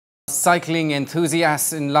cycling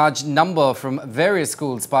enthusiasts in large number from various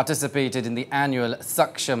schools participated in the annual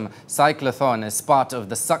Saksham Cyclothon as part of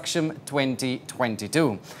the Saksham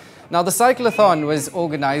 2022. Now, the cyclothon was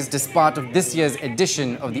organized as part of this year's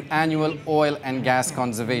edition of the annual Oil and Gas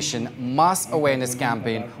Conservation Mass Awareness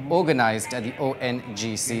Campaign organized at the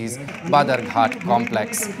ONGC's Badharghat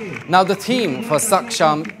complex. Now, the theme for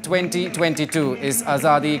Saksham 2022 is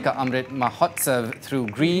Azaadi Ka Amrit Mahotsav through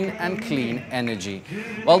green and clean energy.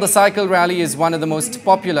 While the cycle rally is one of the most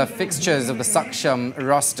popular fixtures of the Saksham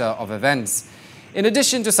roster of events. In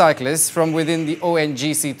addition to cyclists from within the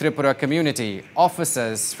ONGC Tripura community,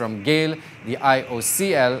 officers from GAIL, the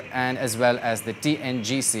IOCL and as well as the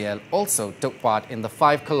TNGCL also took part in the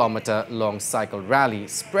 5-kilometer-long cycle rally,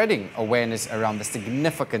 spreading awareness around the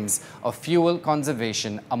significance of fuel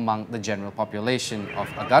conservation among the general population of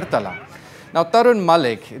Agartala. Now, Tarun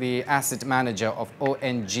Malik, the asset manager of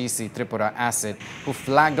ONGC Tripura Asset, who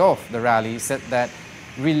flagged off the rally, said that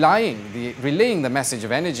relaying the message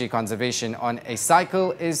of energy conservation on a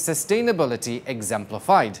cycle is sustainability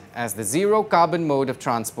exemplified, as the zero-carbon mode of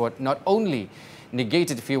transport not only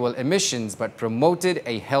negated fuel emissions but promoted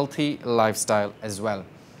a healthy lifestyle as well.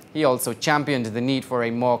 He also championed the need for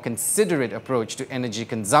a more considerate approach to energy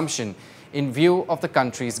consumption in view of the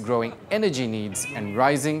country's growing energy needs and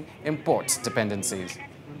rising import dependencies.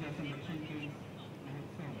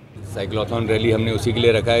 Cyclothon rally हमने उसी के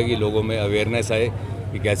लिए रखा है कि लोगों में awareness आए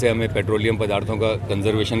कि कैसे हमें पेट्रोलियम पदार्थों का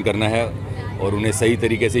कंजर्वेशन करना है और उन्हें सही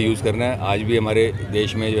तरीके से यूज़ करना है। आज भी हमारे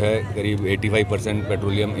देश में जो है करीब 85%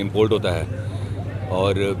 पेट्रोलियम इंपोर्ट होता है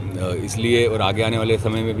और इसलिए और आगे आने वाले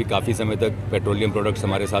समय में भी काफ़ी समय तक पेट्रोलियम प्रोडक्ट्स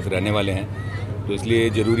हमारे साथ रहने वाले हैं। तो इसलिए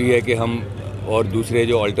ज़रूरी है कि हम और दूसरे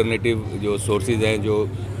जो अल्टरनेटिव जो सोर्सेज हैं, जो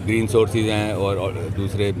ग्रीन सोर्सेज हैं और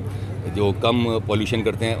दूसरे जो कम पॉल्यूशन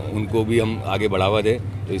करते हैं, उनको भी हम आगे बढ़ावा दें।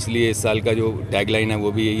 तो इसलिए इस साल का जो टैगलाइन है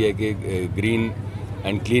वो भी यही है कि green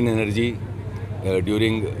and clean energy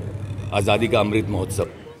during आज़ादी का Amrit Mahotsav.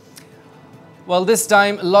 Well, this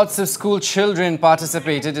time, lots of school children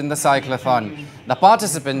participated in the cyclothon. The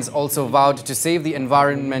participants also vowed to save the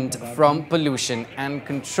environment from pollution and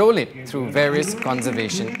control it through various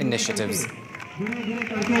conservation initiatives.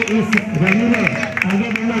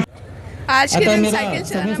 आज के दिन cycle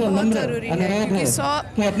चलाना बहुत ज़रूरी है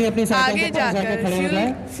क्योंकि आगे जाकर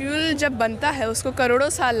फ्यूल जब बनता है उसको करोड़ों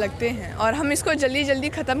साल लगते हैं और हम इसको जल्दी जल्दी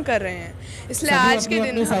ख़त्म कर रहे हैं। इसलिए आज के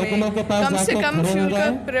दिन हमें कम से कम फ्यूल का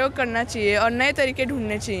प्रयोग करना चाहिए और नए तरीके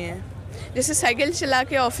ढूंढने चाहिए, जैसे साइकिल चला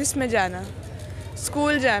के ऑफिस में जाना,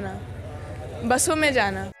 स्कूल जाना, बसों में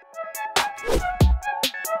जाना।